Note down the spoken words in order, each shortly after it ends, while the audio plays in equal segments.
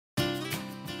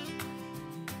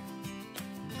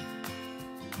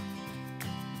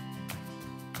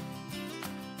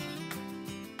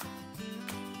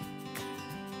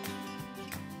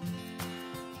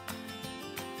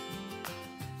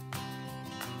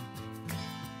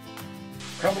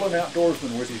Crumbling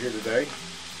Outdoorsman with you here today.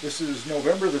 This is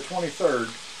November the 23rd,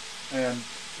 and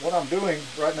what I'm doing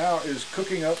right now is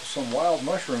cooking up some wild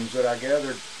mushrooms that I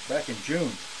gathered back in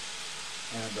June.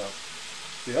 And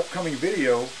the upcoming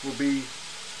video will be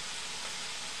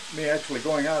me actually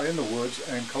going out in the woods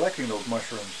and collecting those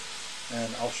mushrooms.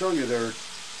 And I'll show you there are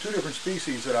two different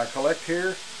species that I collect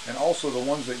here, and also the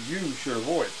ones that you should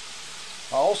avoid.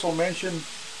 I'll also mention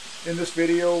in this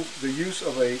video the use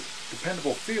of a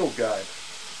dependable field guide.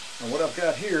 And what I've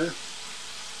got here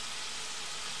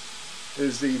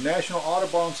is the National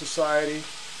Audubon Society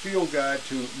Field Guide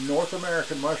to North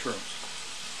American Mushrooms.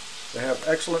 They have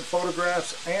excellent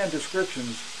photographs and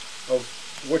descriptions of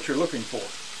what you're looking for.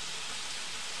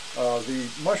 The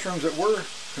mushrooms that we're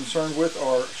concerned with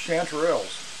are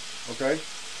Chanterelles, okay?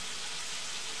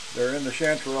 They're in the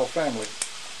Chanterelle family.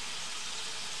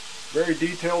 Very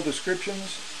detailed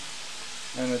descriptions,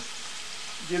 and it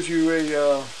gives you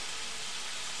a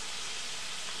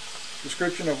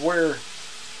description of where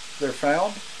they're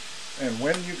found and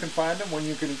when you can find them, when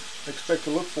you can expect to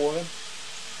look for them.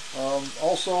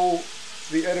 Also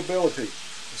the edibility.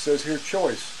 It says here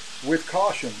choice, with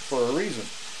caution, for a reason.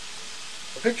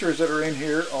 The pictures that are in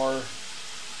here are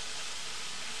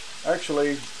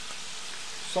actually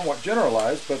somewhat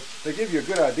generalized, but they give you a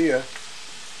good idea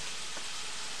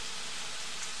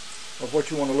of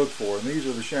what you want to look for. And these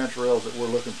are the Chanterelles that we're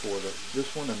looking for,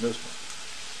 this one and this one.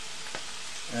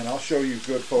 And I'll show you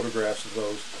good photographs of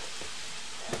those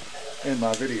in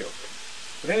my video.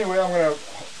 But anyway, I'm going to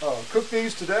cook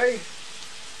these today,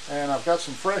 and I've got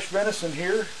some fresh venison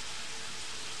here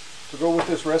to go with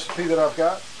this recipe that I've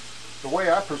got. The way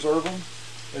I preserve them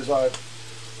is I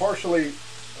partially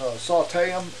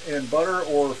saute them in butter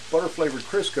or butter flavored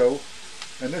Crisco,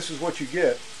 and this is what you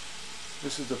get.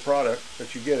 This is the product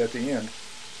that you get at the end.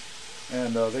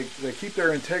 And they keep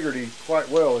their integrity quite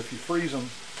well if you freeze them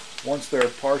once they're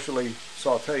partially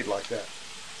sauteed like that.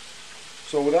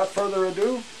 So without further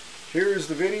ado, here is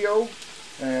the video,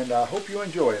 and I hope you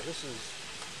enjoy it. This is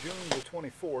June the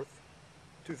 24th,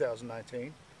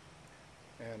 2019,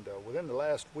 and within the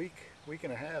last week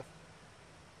and a half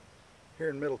here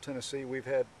in Middle Tennessee, we've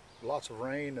had lots of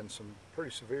rain and some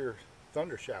pretty severe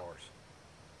thunder showers.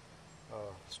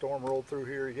 Storm rolled through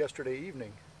here yesterday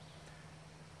evening.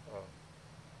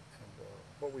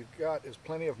 What we've got is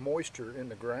plenty of moisture in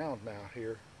the ground now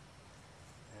here,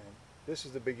 and this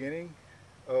is the beginning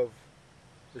of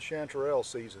the chanterelle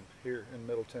season here in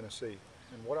Middle Tennessee.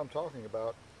 And what I'm talking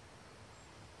about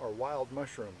are wild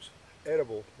mushrooms,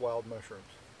 edible wild mushrooms.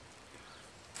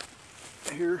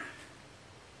 Here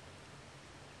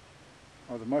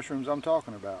are the mushrooms I'm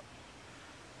talking about.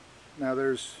 Now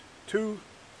there's two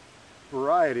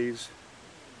varieties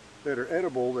that are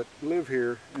edible that live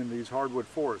here in these hardwood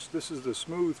forests. This is the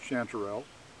smooth chanterelle,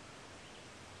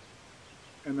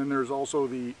 and then there's also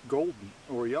the golden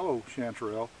or yellow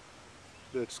chanterelle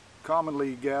that's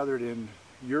commonly gathered in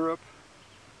Europe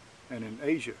and in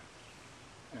Asia.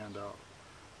 And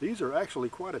these are actually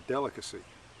quite a delicacy,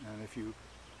 and if you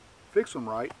fix them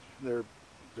right, they're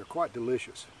quite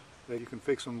delicious. You can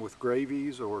fix them with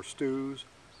gravies or stews.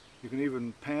 You can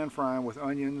even pan fry them with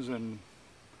onions and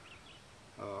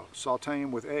saute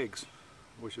them with eggs,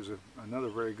 which is another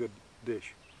very good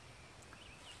dish.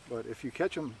 But if you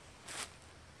catch them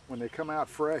when they come out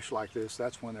fresh like this,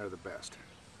 that's when they're the best.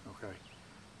 Okay,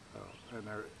 and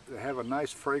they have a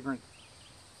nice fragrant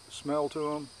smell to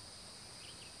them,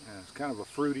 and it's kind of a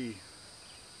fruity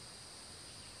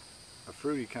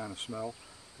kind of smell.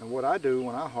 And what I do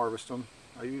when I harvest them,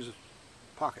 I use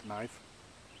a pocket knife,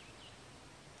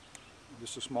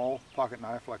 just a small pocket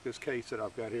knife like this case that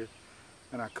I've got here,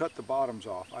 and I cut the bottoms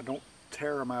off. I don't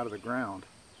tear them out of the ground.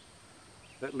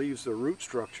 That leaves the root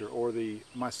structure, or the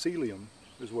mycelium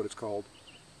is what it's called,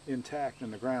 intact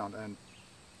in the ground. And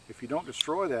if you don't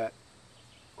destroy that,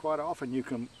 quite often you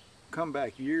can come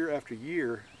back year after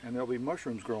year and there'll be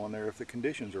mushrooms growing there if the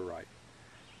conditions are right.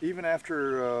 Even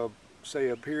after say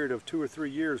a period of 2 or 3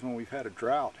 years when we've had a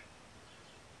drought,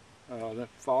 the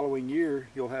following year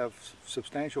you'll have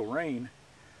substantial rain,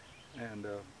 and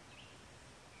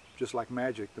just like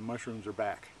magic, the mushrooms are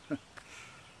back.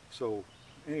 So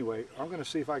anyway, I'm going to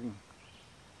see if I can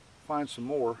find some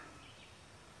more.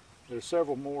 There's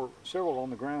several on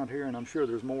the ground here, and I'm sure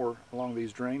there's more along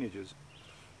these drainages.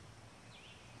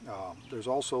 There's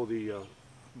also the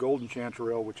golden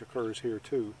chanterelle, which occurs here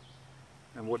too.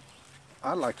 And what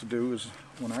I like to do is,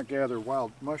 when I gather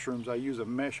wild mushrooms, I use a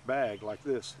mesh bag like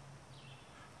this,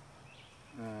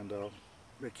 and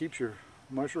it keeps your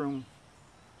mushroom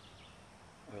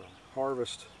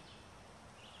harvest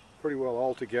pretty well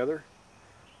all together.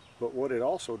 But what it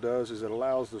also does is it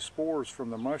allows the spores from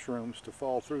the mushrooms to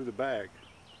fall through the bag.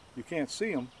 You can't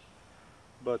see them,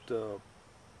 but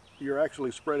you're actually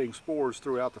spreading spores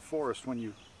throughout the forest when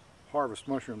you harvest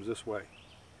mushrooms this way.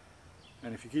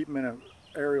 And if you keep them in an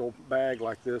aerial bag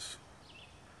like this,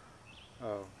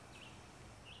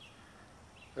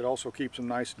 it also keeps them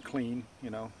nice and clean,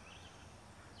 you know,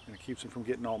 and it keeps them from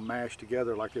getting all mashed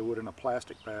together like they would in a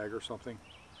plastic bag or something.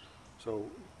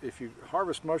 So if you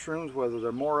harvest mushrooms, whether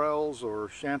they're morels or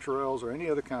chanterelles or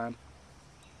any other kind,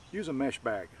 use a mesh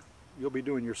bag. You'll be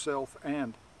doing yourself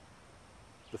and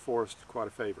the forest quite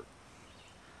a favor.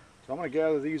 So I'm going to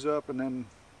gather these up, and then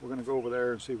we're going to go over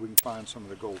there and see if we can find some of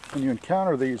the gold. When you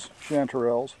encounter these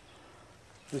chanterelles,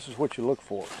 this is what you look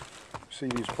for. See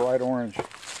these bright orange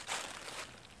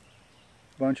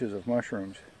bunches of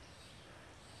mushrooms,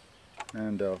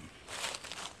 and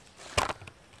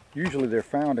usually they're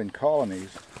found in colonies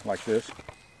like this.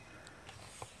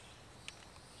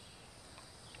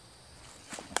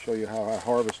 I'll show you how I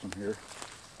harvest them here.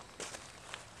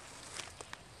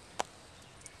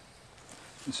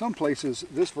 In some places,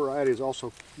 this variety is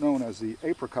also known as the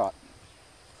apricot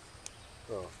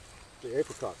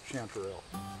chanterelle.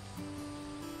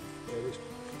 They just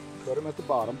cut them at the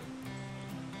bottom.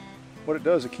 What it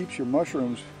does, it keeps your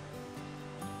mushrooms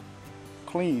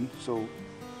clean, so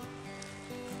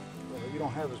you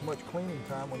don't have as much cleaning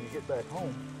time when you get back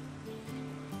home.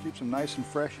 It keeps them nice and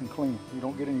fresh and clean. You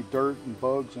don't get any dirt and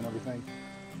bugs and everything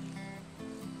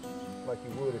like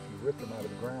you would if you ripped them out of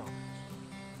the ground.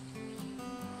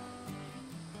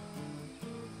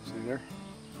 See there?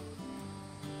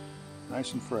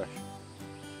 Nice and fresh.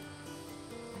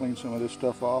 Clean some of this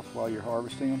stuff off while you're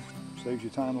harvesting them. Saves you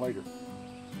time later.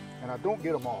 And I don't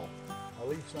get them all. I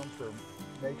leave some for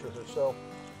nature herself.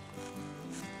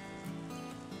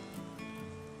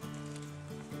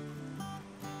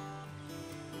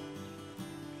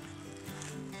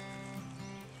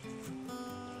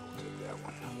 Take that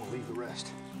one and we'll leave the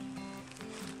rest.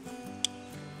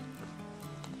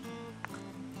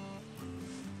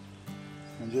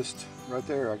 And just right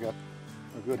there I got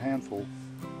a good handful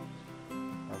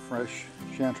of fresh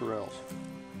chanterelles.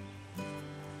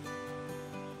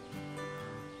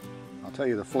 I'll tell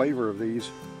you, the flavor of these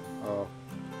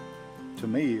to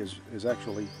me is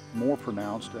actually more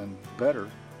pronounced and better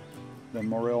than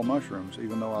morel mushrooms.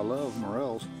 Even though I love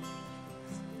morels,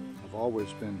 I've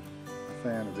always been a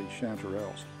fan of these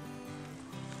chanterelles.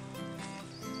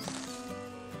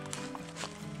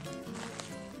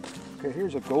 Okay,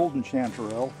 here's a golden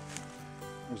chanterelle.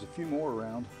 There's a few more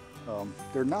around.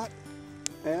 They're not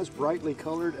as brightly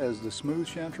colored as the smooth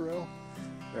chanterelle.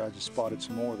 There, I just spotted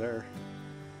some more there.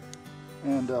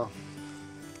 And the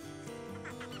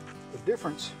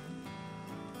difference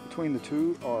between the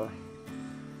two are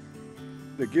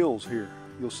the gills here.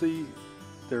 You'll see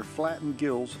they're flattened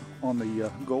gills on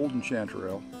the golden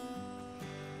chanterelle,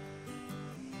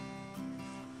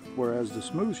 whereas the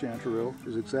smooth chanterelle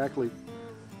is exactly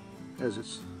as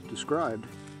it's described.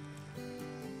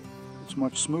 It's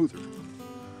much smoother.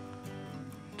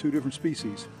 Two different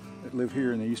species that live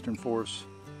here in the eastern forests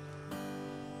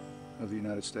of the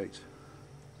United States.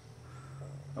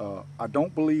 I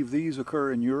don't believe these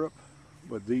occur in Europe,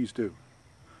 but these do.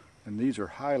 And these are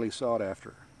highly sought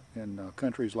after in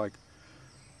countries like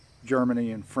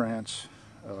Germany and France.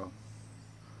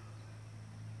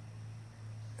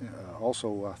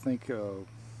 Also, I think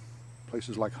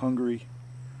places like Hungary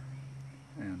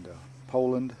and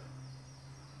Poland.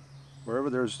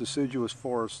 Wherever there's deciduous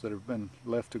forests that have been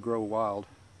left to grow wild,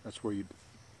 that's where you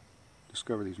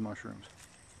discover these mushrooms.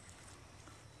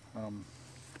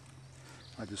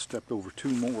 I just stepped over two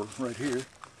more right here.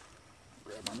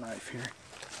 Grab my knife here.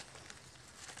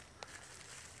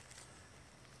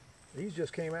 These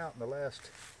just came out in the last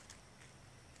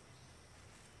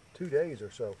 2 days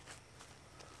or so.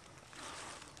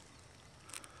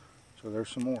 So there's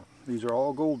some more. These are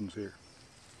all goldens here.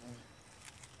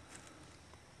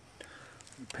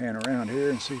 Pan around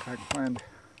here and see if I can find.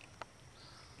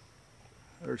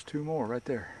 There's two more right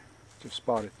there. Just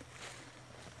spotted.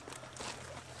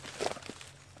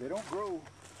 They don't grow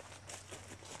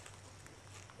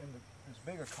in as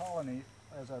big a colony,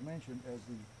 as I mentioned, as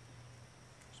the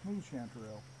smooth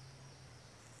chanterelle,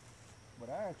 but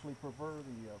I actually prefer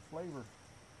the flavor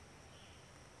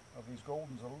of these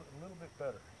goldens a little bit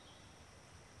better.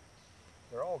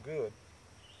 They're all good,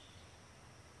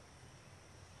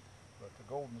 but the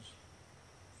goldens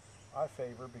I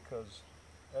favor because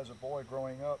as a boy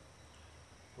growing up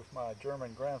with my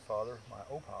German grandfather, my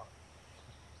Opa,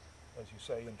 as you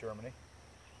say in Germany,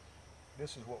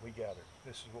 this is what we gathered.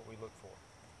 This is what we look for.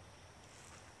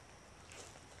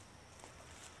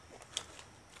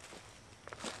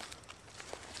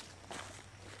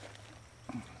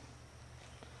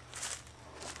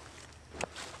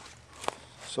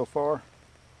 so far.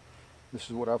 This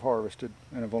is what I've harvested,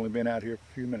 and I've only been out here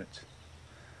for a few minutes.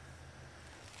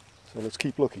 So let's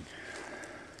keep looking.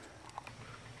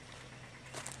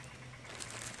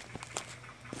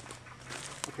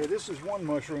 Okay, this is one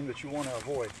mushroom that you want to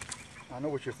avoid. I know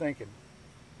what you're thinking.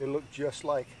 They look just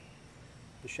like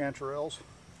the chanterelles.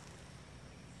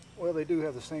 Well, they do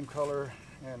have the same color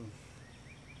and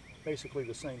basically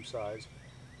the same size.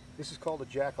 This is called a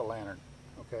jack-o'-lantern,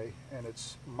 okay, and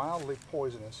it's mildly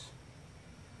poisonous.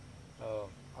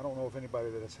 I don't know if anybody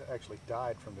that has actually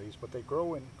died from these, but they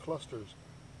grow in clusters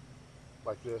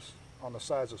like this on the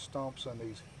sides of stumps and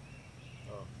these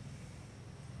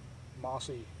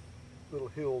mossy little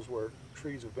hills where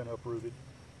trees have been uprooted.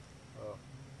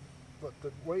 But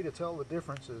the way to tell the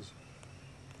difference is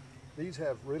these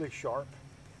have really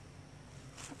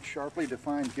sharply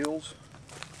defined gills.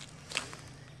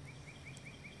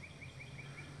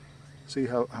 See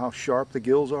how sharp the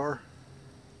gills are?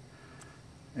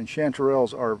 And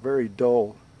chanterelles are very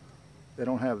dull. They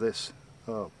don't have this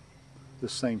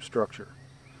same structure.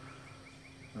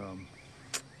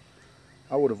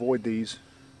 I would avoid these,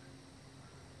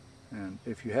 and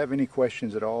if you have any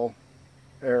questions at all,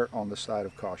 err on the side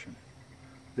of caution.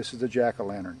 This is the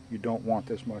jack-o'-lantern. You don't want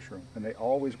this mushroom, and they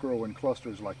always grow in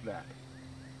clusters like that.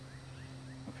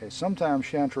 Okay, sometimes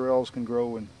chanterelles can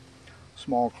grow in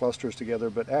small clusters together,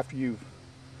 but after you've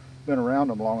been around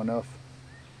them long enough,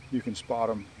 you can spot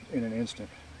them in an instant,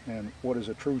 and what is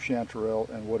a true chanterelle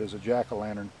and what is a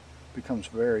jack-o'-lantern becomes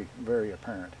very, very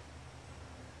apparent.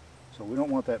 So we don't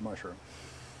want that mushroom.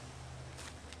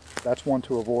 That's one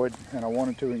to avoid, and I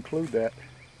wanted to include that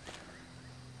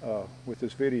with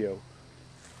this video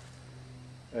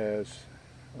as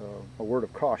a word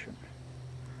of caution.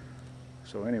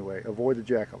 So anyway, avoid the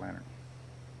jack-o'-lantern.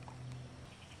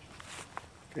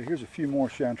 Okay, here's a few more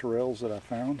chanterelles that I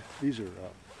found. These are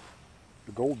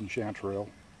the golden chanterelle,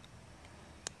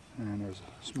 and there's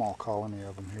a small colony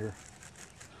of them here.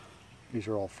 These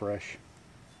are all fresh,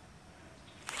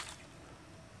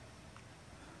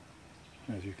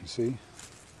 as you can see.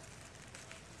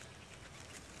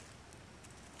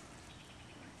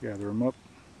 Gather them up,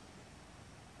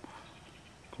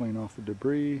 clean off the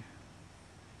debris.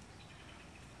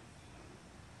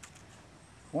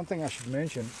 One thing I should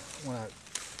mention when I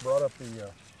brought up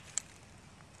the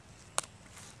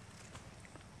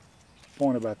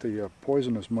point about the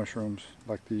poisonous mushrooms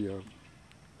like the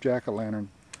jack-o'-lantern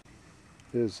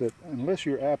is that unless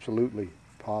you're absolutely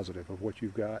positive of what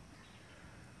you've got,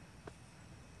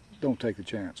 don't take the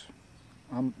chance.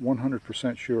 I'm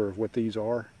 100% sure of what these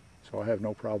are, so I have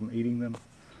no problem eating them.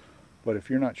 But if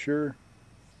you're not sure,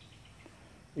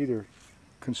 either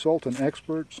consult an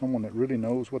expert, someone that really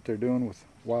knows what they're doing with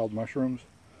wild mushrooms,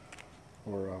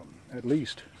 or at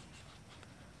least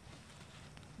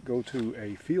go to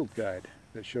a field guide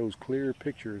that shows clear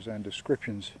pictures and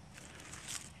descriptions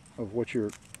of what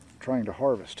you're trying to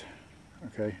harvest.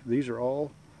 Okay, these are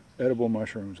all edible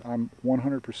mushrooms. I'm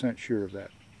 100% sure of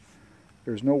that.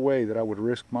 There's no way that I would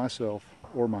risk myself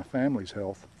or my family's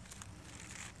health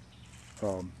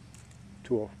to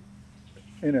an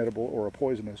inedible or a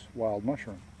poisonous wild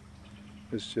mushroom.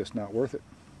 It's just not worth it.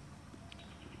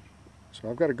 So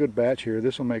I've got a good batch here.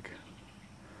 This will make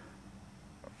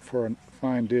for a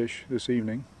fine dish this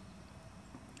evening,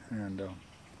 and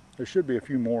there should be a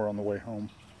few more on the way home.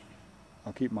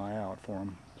 I'll keep my eye out for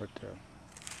them, but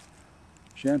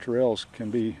chanterelles can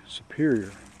be a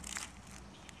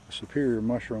superior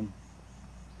mushroom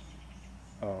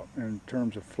in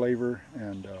terms of flavor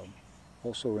and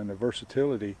also in the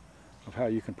versatility of how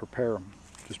you can prepare them.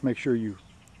 Just make sure you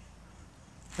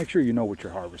know what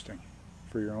you're harvesting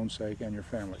for your own sake and your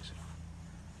family's.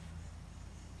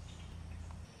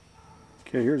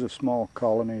 Okay, here's a small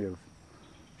colony of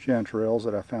chanterelles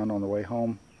that I found on the way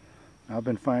home. I've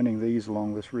been finding these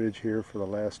along this ridge here for the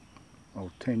last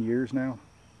 10 years now,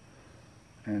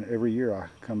 and every year I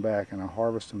come back and I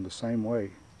harvest them the same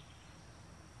way.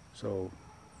 So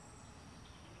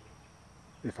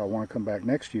if I want to come back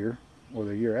next year or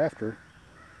the year after,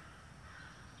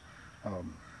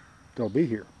 they'll be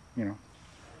here, you know.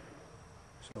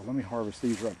 So let me harvest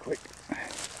these right quick.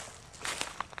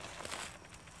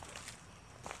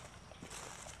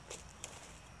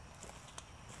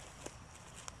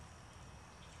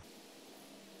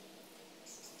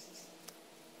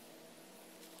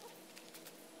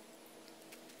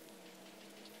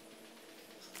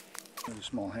 There's a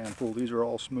small handful. These are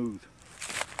all smooth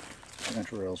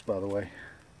chanterelles, by the way.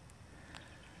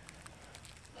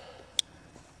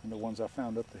 And the ones I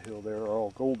found up the hill there are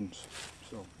all goldens.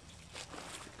 So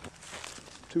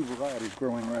two varieties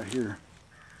growing right here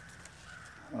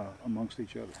amongst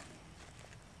each other.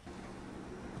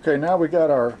 Okay, now we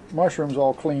got our mushrooms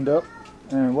all cleaned up,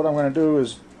 and what I'm going to do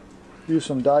is use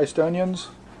some diced onions,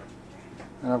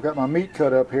 and I've got my meat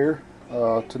cut up here.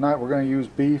 Tonight we're going to use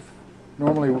beef.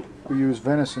 Normally we use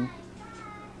venison,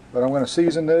 but I'm going to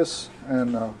season this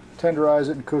and tenderize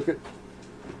it and cook it,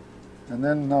 and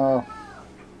then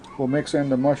we'll mix in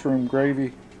the mushroom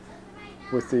gravy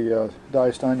with the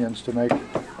diced onions to make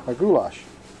a goulash.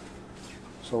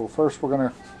 So first we're going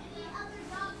to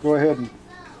go ahead and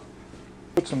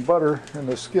put some butter in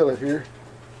the skillet here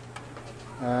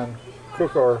and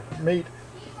cook our meat,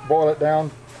 boil it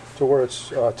down to where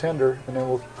it's tender, and then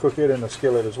we'll cook it in the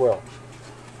skillet as well.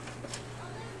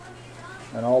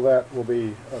 And all that will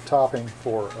be a topping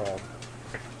for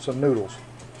some noodles.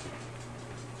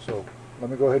 So let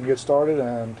me go ahead and get started,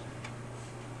 and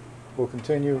we'll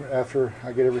continue after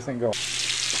I get everything going.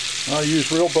 I'll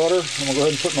use real butter. I'm going to go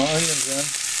ahead and put my onions in,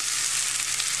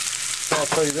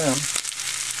 saute them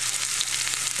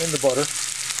in the butter.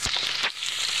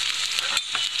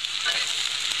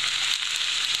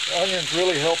 The onions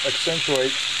really help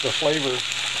accentuate the flavor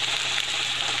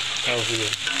of the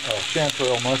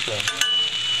chanterelle mushroom.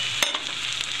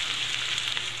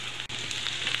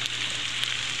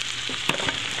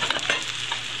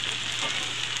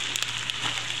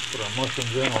 Put our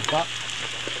mushrooms in on top.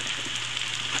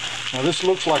 Now this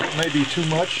looks like it may be too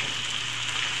much,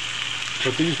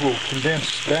 but these will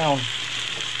condense down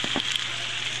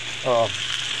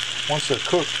once they're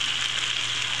cooked.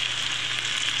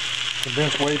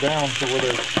 Condense way down to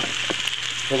where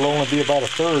it'll only be about a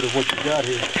third of what you got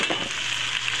here.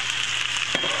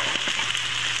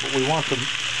 But we want the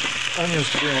onions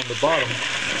to be on the bottom.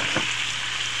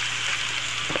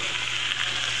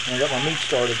 And I got my meat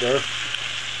started there.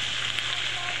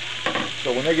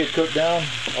 So when they get cooked down,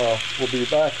 we'll be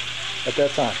back at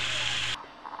that time.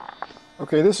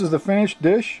 Okay, this is the finished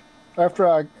dish. After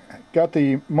I got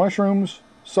the mushrooms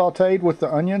sauteed with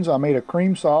the onions, I made a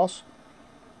cream sauce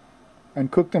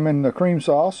and cooked them in the cream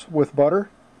sauce with butter,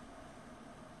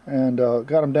 and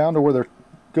got them down to where they're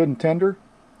good and tender.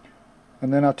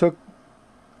 And then I took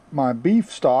my beef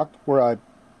stock, where I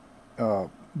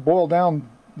boiled down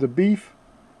the beef.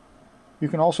 You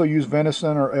can also use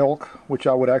venison or elk, which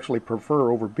I would actually prefer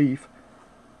over beef.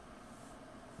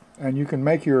 And you can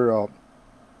make your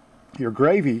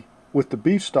gravy with the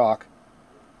beef stock,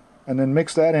 and then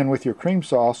mix that in with your cream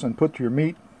sauce and put your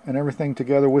meat and everything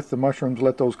together with the mushrooms.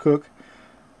 Let those cook,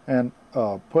 and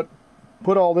put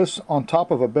all this on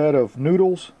top of a bed of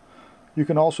noodles. You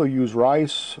can also use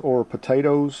rice or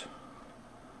potatoes,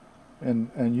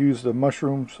 and use the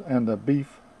mushrooms and the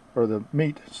beef or the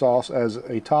meat sauce as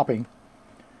a topping.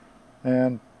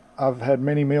 And I've had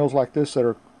many meals like this that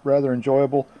are rather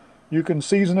enjoyable. You can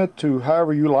season it to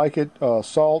however you like it.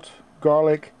 Salt,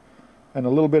 garlic, and a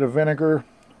little bit of vinegar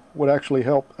would actually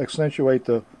help accentuate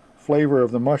the flavor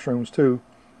of the mushrooms too.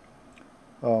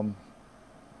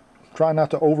 Try not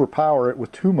to overpower it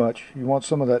with too much. You want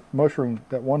some of that mushroom,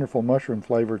 that wonderful mushroom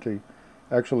flavor, to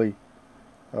actually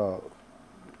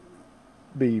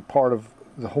be part of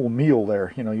the whole meal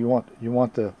there. You know, you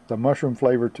want the mushroom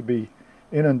flavor to be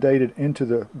inundated into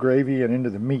the gravy and into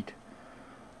the meat.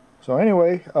 So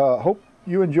anyway, hope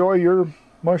you enjoy your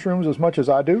mushrooms as much as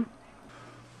I do.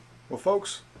 Well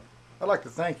folks, I'd like to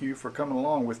thank you for coming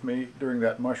along with me during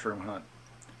that mushroom hunt.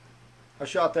 I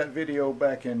shot that video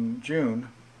back in June,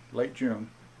 late June,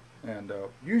 and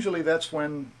usually that's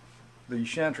when the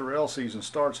chanterelle season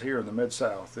starts here in the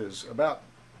Mid-South, is about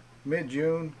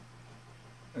mid-June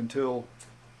until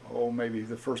maybe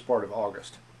the first part of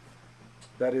August.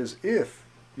 That is, if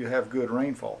you have good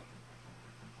rainfall.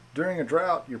 During a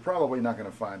drought, you're probably not going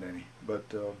to find any, but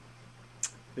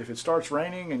if it starts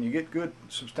raining and you get good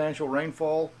substantial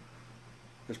rainfall,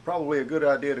 it's probably a good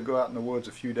idea to go out in the woods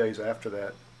a few days after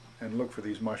that and look for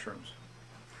these mushrooms.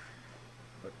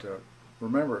 But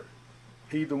remember,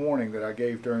 heed the warning that I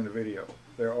gave during the video.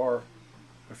 There are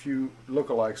a few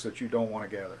lookalikes that you don't want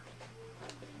to gather,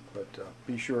 but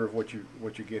be sure of what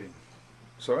you're getting.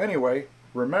 So anyway,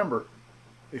 remember,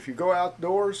 if you go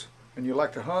outdoors and you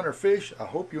like to hunt or fish, I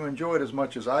hope you enjoy it as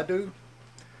much as I do.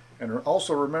 And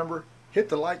also remember, hit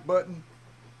the like button,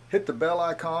 hit the bell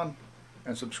icon,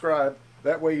 and subscribe.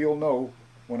 That way you'll know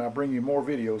when I bring you more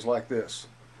videos like this.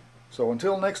 So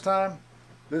until next time,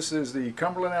 this is the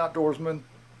Cumberland Outdoorsman,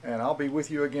 and I'll be with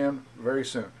you again very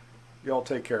soon. Y'all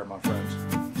take care, my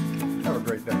friends. Have a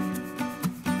great day.